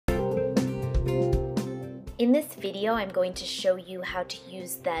In this video, I'm going to show you how to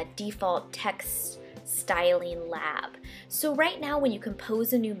use the default text styling lab. So right now when you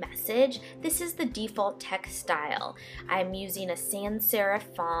compose a new message, this is the default text style. I'm using a sans serif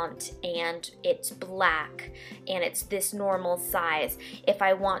font and it's black and it's this normal size. If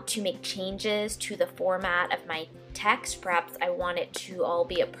I want to make changes to the format of my text, perhaps I want it to all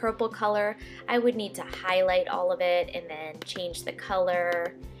be a purple color, I would need to highlight all of it and then change the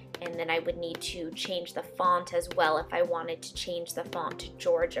color. And then I would need to change the font as well if I wanted to change the font to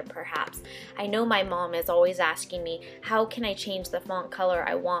Georgia perhaps. I know my mom is always asking me, how can I change the font color?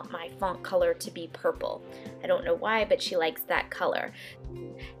 I want my font color to be purple. I don't know why, but she likes that color.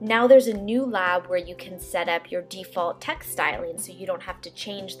 Now there's a new lab where you can set up your default text styling so you don't have to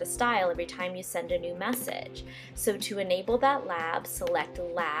change the style every time you send a new message. So to enable that lab, select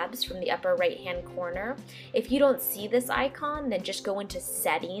Labs from the upper right hand corner. If you don't see this icon, then just go into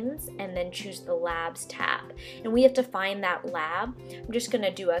Settings and then choose the Labs tab. And we have to find that lab. I'm just going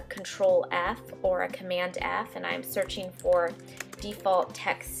to do a Control F or a Command F, and I'm searching for default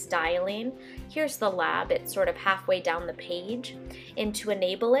text styling. Here's the lab. It's sort of halfway down the page. And to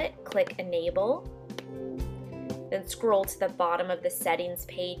enable it, click Enable. Then scroll to the bottom of the settings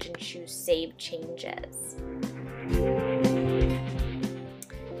page and choose Save Changes.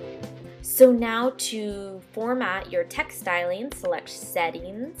 So now to format your text styling, select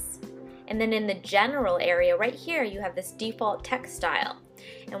Settings. And then in the General area right here, you have this default text style.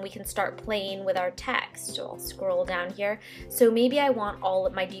 And we can start playing with our text. So I'll scroll down here. So maybe I want all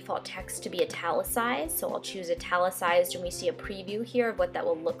of my default text to be italicized. So I'll choose italicized and we see a preview here of what that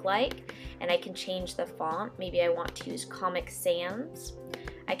will look like. And I can change the font. Maybe I want to use Comic Sans.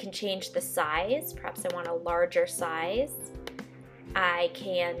 I can change the size. Perhaps I want a larger size. I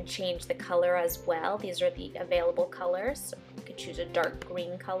can change the color as well. These are the available colors. So I could choose a dark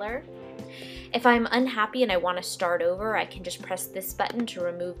green color. If I'm unhappy and I want to start over, I can just press this button to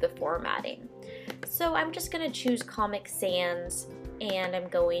remove the formatting. So I'm just going to choose Comic Sans and I'm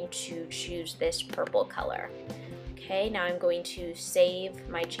going to choose this purple color. Okay, now I'm going to save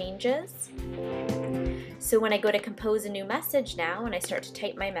my changes. So when I go to compose a new message now and I start to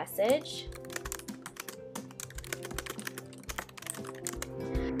type my message,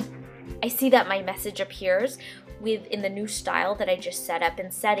 I see that my message appears in the new style that I just set up in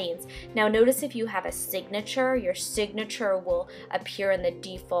settings. Now notice if you have a signature, your signature will appear in the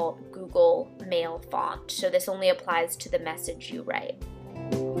default Google Mail font. So this only applies to the message you write.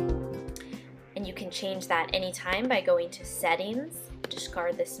 And you can change that anytime by going to Settings,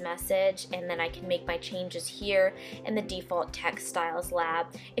 discard this message, and then I can make my changes here in the default text styles lab.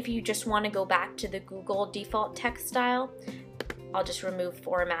 If you just want to go back to the Google default text style, I'll just remove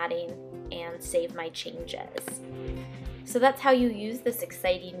formatting and save my changes. So that's how you use this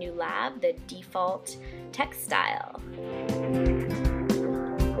exciting new lab, the default text style.